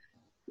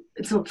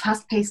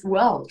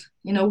world.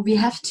 You know, we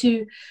have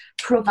to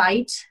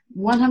provide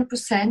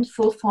 100%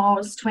 full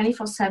force,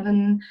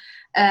 24/7.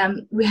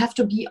 We have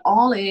to be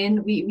all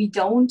in. We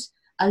don't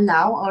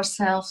allow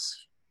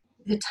ourselves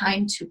the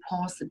time to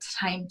pause, the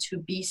time to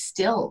be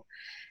still.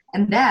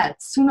 And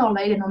that sooner or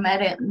later,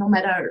 no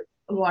matter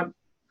what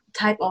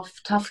type of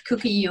tough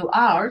cookie you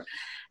are,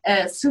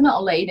 sooner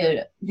or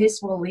later,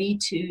 this will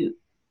lead to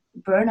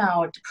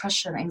burnout,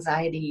 depression,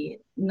 anxiety,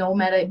 no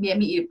matter,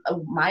 maybe a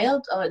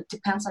mild, or it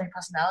depends on your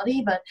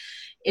personality, but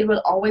it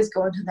will always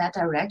go into that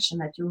direction,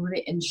 that you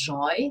really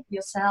enjoy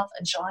yourself,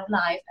 enjoy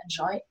life,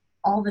 enjoy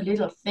all the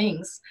little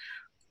things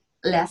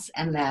less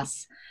and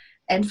less.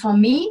 And for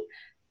me,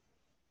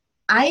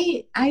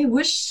 I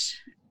wish,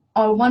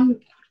 or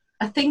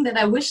a thing that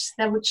I wish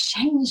that would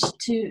change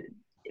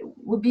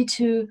would be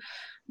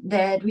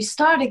that we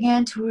start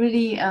again to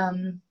really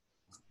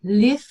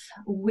live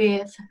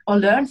with or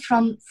learn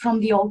from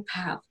the old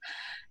path,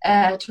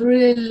 to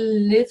really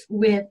live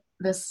with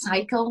the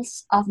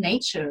cycles of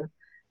nature,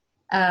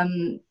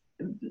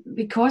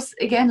 because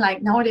again,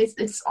 like nowadays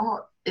there's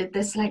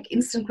like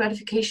instant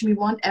gratification. We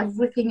want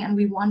everything and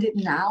we want it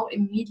now,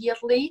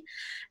 immediately,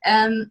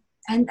 and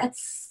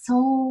that's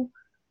so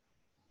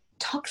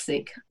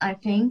toxic, I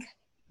think.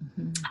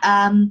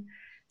 Mm-hmm.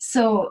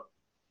 So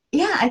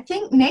yeah, I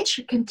think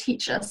nature can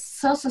teach us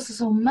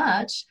so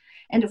much.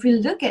 And if we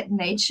look at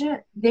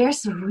nature,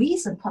 there's a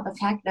reason for the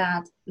fact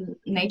that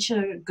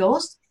nature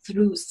goes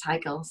through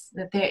cycles,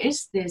 that there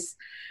is this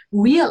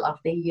wheel of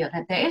the year,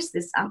 that there is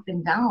this up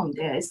and down.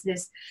 There is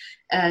this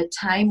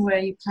time where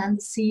you plant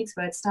the seeds,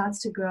 where it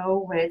starts to grow,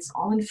 where it's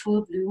all in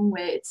full bloom,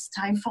 where it's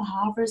time for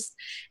harvest.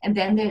 And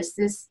then there's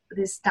this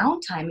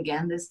downtime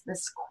again,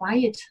 this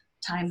quiet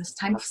time, this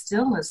time of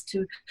stillness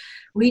to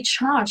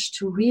recharge,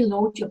 to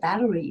reload your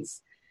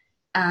batteries.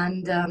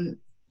 And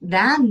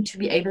then to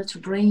be able to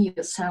bring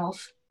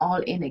yourself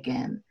all in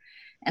again.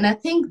 And I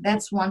think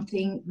that's one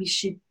thing we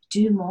should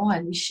do more,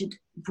 and we should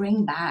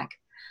bring back,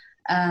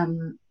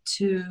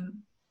 to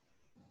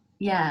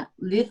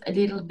live a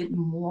little bit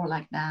more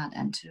like that,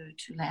 and to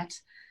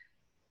let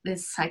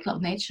this cycle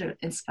of nature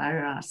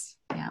inspire us.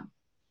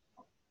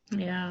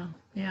 Yeah.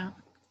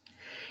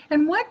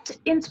 And what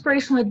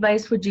inspirational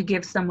advice would you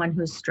give someone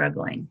who's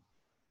struggling?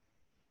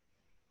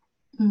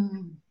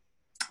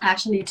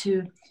 Actually,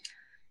 to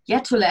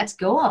let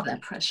go of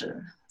that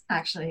pressure.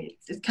 Actually,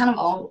 it kind of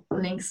all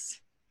links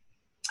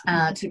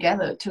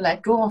together. To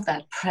let go of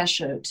that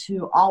pressure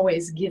to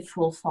always give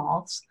full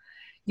force.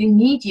 You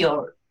need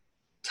your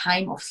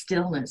time of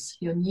stillness.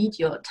 You need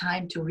your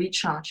time to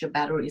recharge your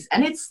batteries.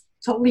 And it's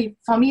totally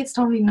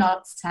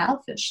not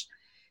selfish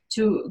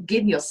to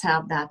give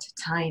yourself that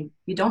time.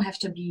 You don't have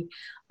to be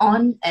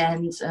on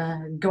and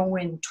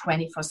going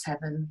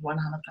 24/7,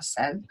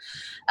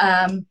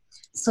 100%.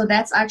 So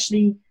that's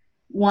actually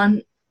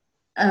one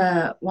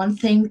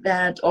thing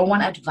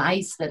one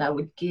advice that I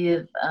would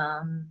give,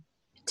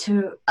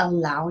 to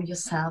allow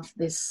yourself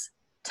this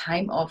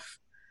time of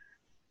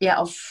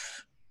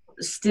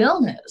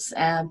stillness.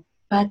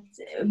 But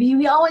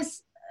we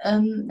always,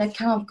 that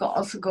kind of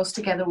also goes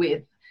together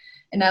with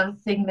another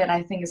thing that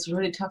I think is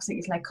really toxic,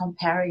 is like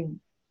comparing.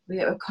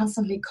 We are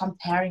constantly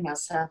comparing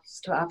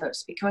ourselves to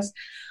others, because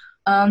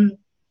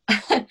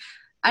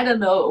I don't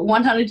know,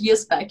 100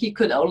 years back you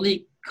could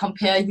only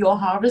compare your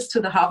harvest to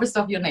the harvest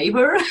of your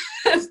neighbor,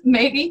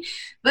 maybe.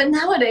 But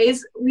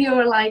nowadays we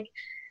are like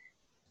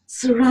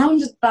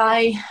surrounded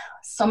by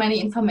so many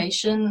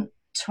information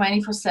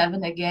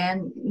 24/7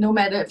 again, no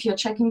matter if you're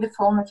checking the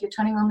phone, if you're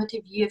turning on the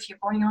TV, if you're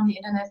going on the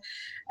internet,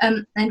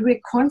 and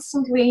we're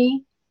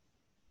constantly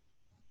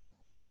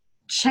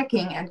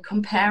checking and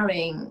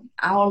comparing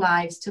our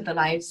lives to the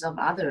lives of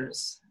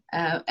others,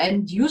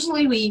 and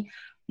usually we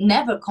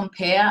never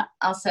compare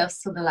ourselves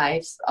to the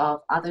lives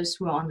of others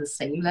who are on the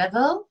same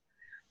level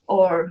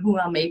or who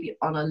are maybe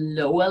on a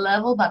lower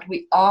level, but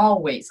we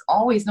always,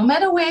 no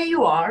matter where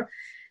you are,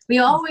 we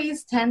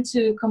always tend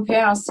to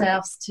compare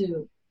ourselves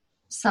to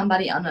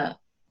somebody on a,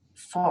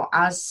 for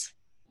us,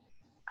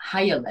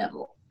 higher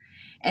level.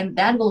 And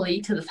that will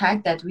lead to the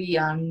fact that we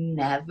are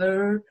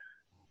never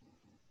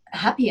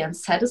happy and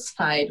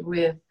satisfied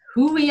with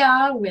who we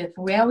are, with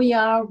where we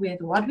are,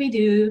 with what we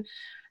do,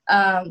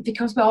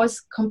 because we always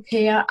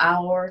compare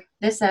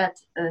there's that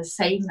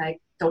saying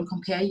like, don't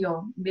compare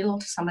your middle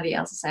to somebody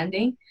else's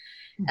ending.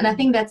 Mm-hmm. And I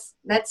think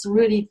that's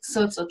really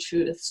so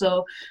true.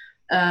 So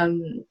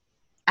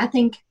I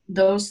think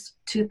those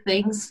two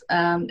things,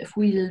 if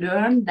we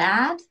learn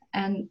that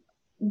and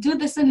do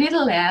this a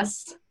little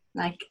less,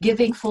 like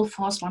giving full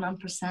force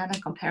 100%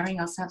 and comparing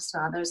ourselves to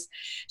others,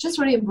 just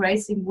really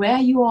embracing where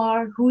you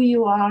are, who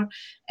you are,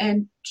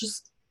 and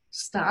just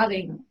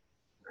starting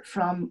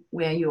from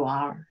where you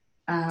are.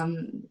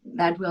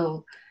 That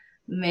will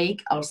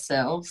make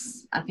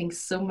ourselves, I think,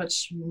 so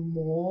much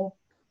more,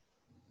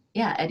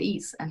 at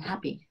ease and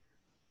happy.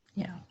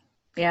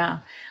 Yeah,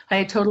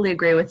 I totally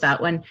agree with that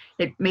one.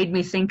 It made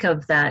me think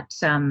of that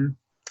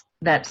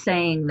that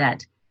saying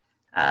that,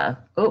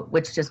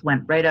 which just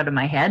went right out of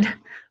my head,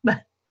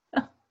 but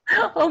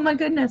oh my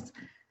goodness.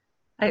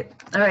 All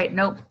right,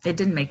 nope, it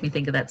didn't make me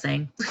think of that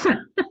saying.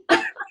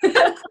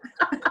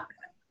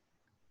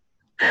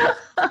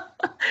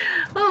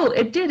 Oh,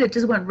 it did. It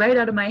just went right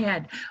out of my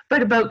head.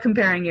 But about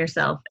comparing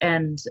yourself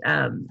and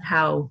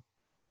how,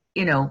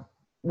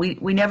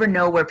 we never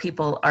know where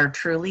people are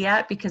truly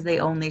at because they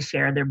only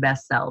share their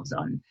best selves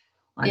on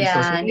social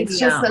media. And it's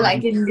just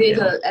like a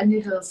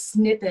little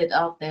snippet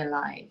of their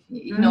life,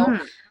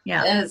 Mm-hmm.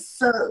 Yeah.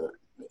 So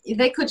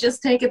they could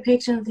just take a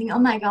picture and think, oh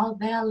my God,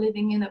 they're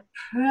living in a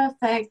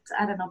perfect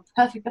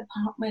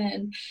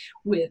apartment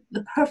with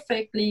the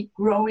perfectly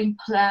growing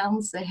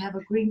plants. They have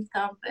a green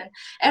thumb and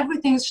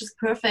everything's just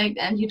perfect.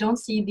 And you don't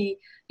see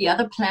the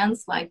other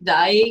plants like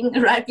dying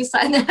right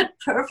beside that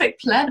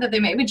perfect plant that they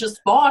maybe just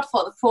bought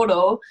for the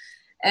photo.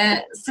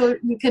 So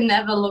you can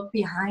never look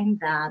behind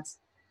that.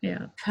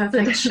 Yeah,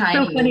 perfect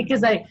shiny. So funny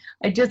because I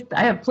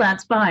have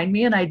plants behind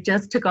me and I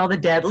just took all the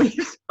dead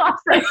leaves off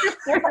right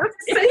there.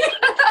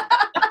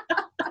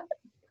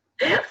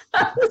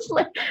 I was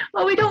like,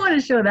 well, we don't want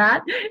to show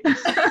that.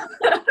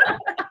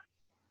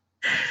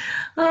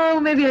 Oh,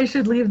 maybe I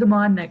should leave them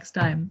on next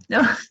time.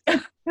 No.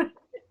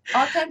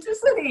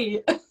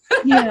 Authenticity.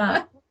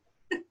 Yeah.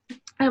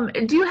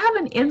 Do you have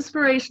an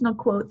inspirational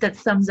quote that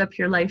sums up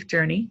your life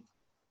journey?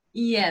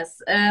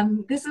 Yes.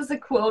 This is a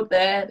quote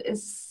that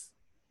is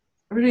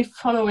really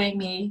following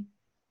me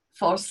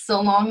for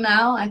so long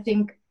now. I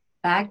think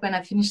back when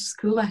I finished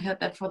school, I heard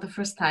that for the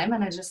first time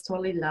and I just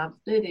totally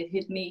loved it. It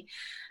hit me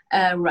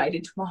right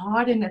into my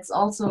heart. And it's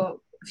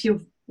also, if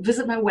you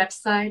visit my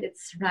website,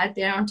 it's right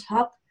there on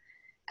top.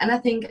 And I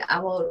think I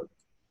will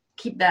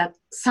keep that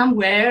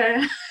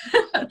somewhere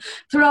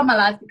throughout my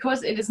life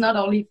because it is not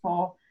only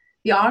for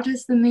the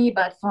artist in me,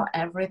 but for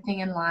everything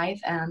in life.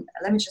 And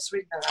let me just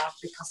read that out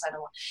because I don't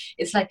want.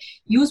 It's like,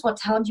 use what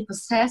talent you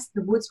possess.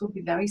 The woods will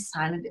be very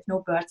silent if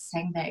no birds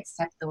sang there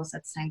except those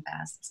that sang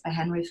best. It's by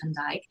Henry van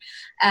Dyke.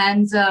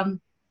 And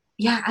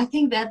I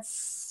think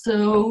that's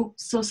so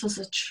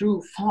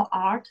true for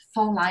art,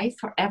 for life,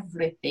 for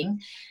everything.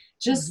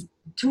 Just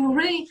to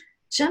really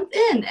jump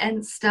in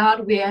and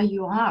start where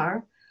you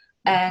are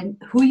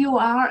and who you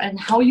are and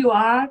how you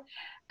are.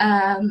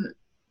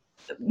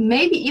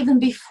 Maybe even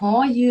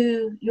before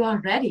you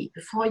are ready,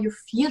 before you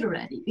feel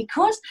ready.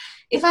 Because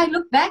if I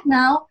look back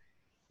now,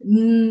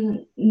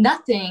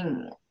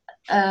 nothing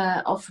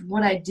of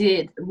what I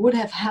did would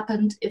have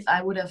happened if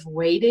I would have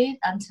waited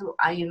until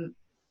I am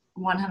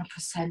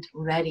 100%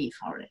 ready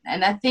for it.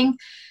 And I think,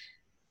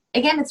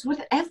 again, it's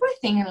with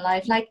everything in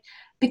life, like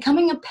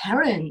becoming a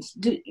parent.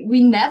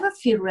 We never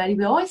feel ready.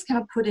 We always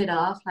kind of put it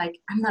off, like,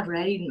 I'm not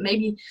ready.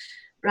 Maybe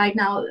right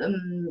now,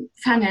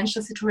 financial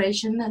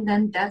situation, and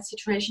then that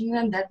situation,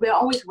 and that we're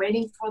always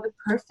waiting for the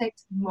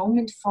perfect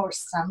moment for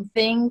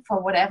something,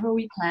 for whatever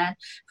we plan,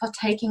 for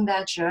taking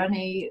that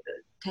journey,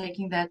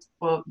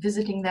 or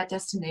visiting that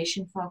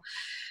destination, for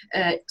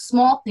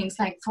small things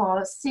like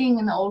for seeing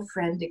an old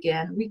friend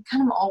again. We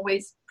kind of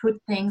always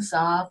put things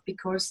off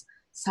because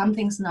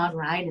something's not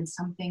right and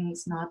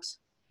something's not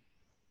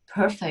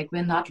perfect.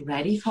 We're not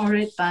ready for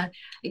it. But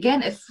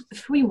again,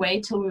 if we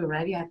wait till we're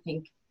ready, I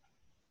think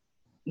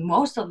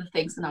most of the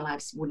things in our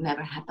lives would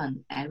never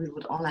happen, and we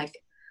would all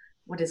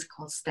what is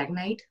called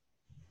stagnate.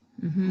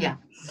 Mm-hmm. Yeah.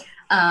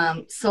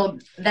 So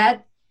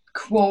that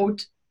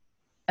quote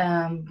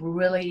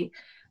really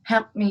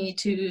helped me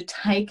to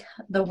take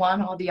the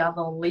one or the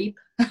other leap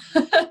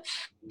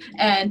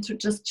and to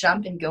just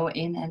jump and go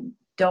in, and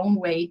don't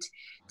wait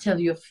till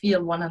you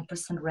feel 100%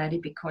 ready,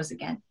 because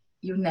again,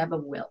 you never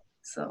will.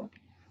 So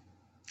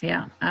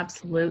yeah,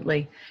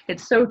 absolutely.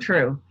 It's so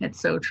true.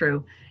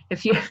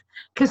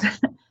 Because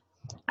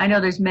I know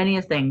there's many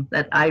things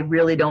that I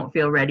really don't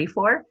feel ready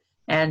for.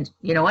 And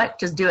you know what?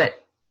 Just do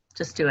it.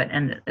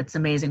 And it's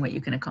amazing what you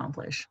can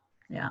accomplish.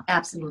 Yeah.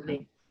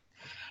 Absolutely.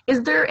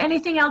 Is there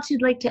anything else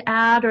you'd like to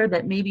add, or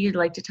that maybe you'd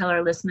like to tell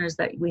our listeners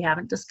that we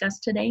haven't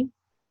discussed today?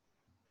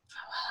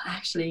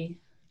 Actually,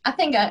 I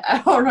think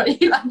I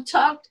already like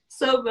talked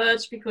so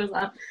much because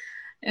I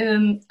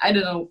don't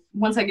know.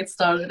 Once I get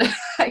started,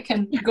 I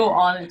can go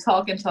on and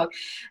talk and talk.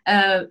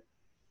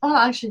 Well,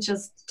 actually,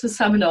 just to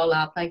sum it all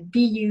up, like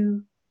be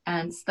you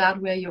and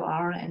start where you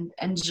are and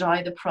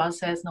enjoy the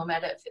process, no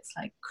matter if it's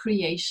like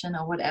creation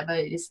or whatever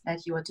it is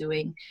that you are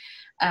doing.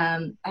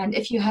 And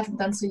if you haven't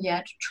done so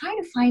yet, try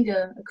to find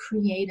a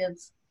creative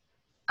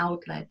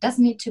outlet.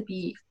 Doesn't need to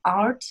be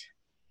art.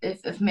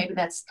 If maybe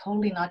that's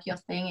totally not your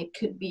thing, it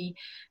could be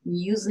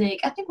music.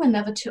 I think we're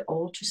never too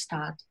old to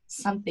start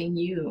something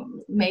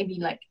new. Maybe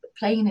like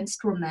playing an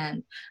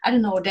instrument, I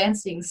don't know,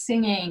 dancing,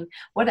 singing,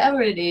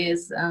 whatever it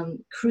is,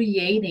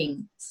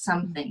 creating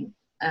something,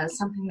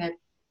 something that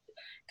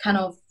kind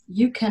of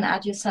you can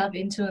add yourself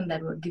into and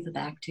that will give it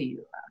back to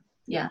you.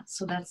 Yeah,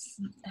 so that's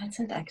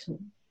it actually.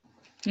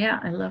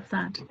 Yeah, I love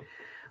that.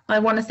 Well, I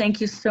want to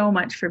thank you so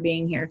much for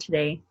being here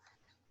today.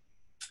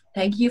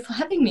 Thank you for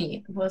having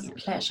me. It was a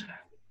pleasure.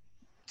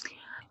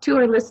 To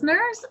our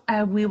listeners,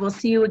 we will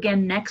see you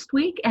again next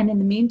week. And in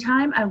the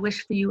meantime, I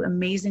wish for you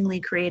amazingly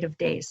creative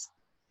days.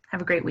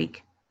 Have a great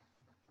week.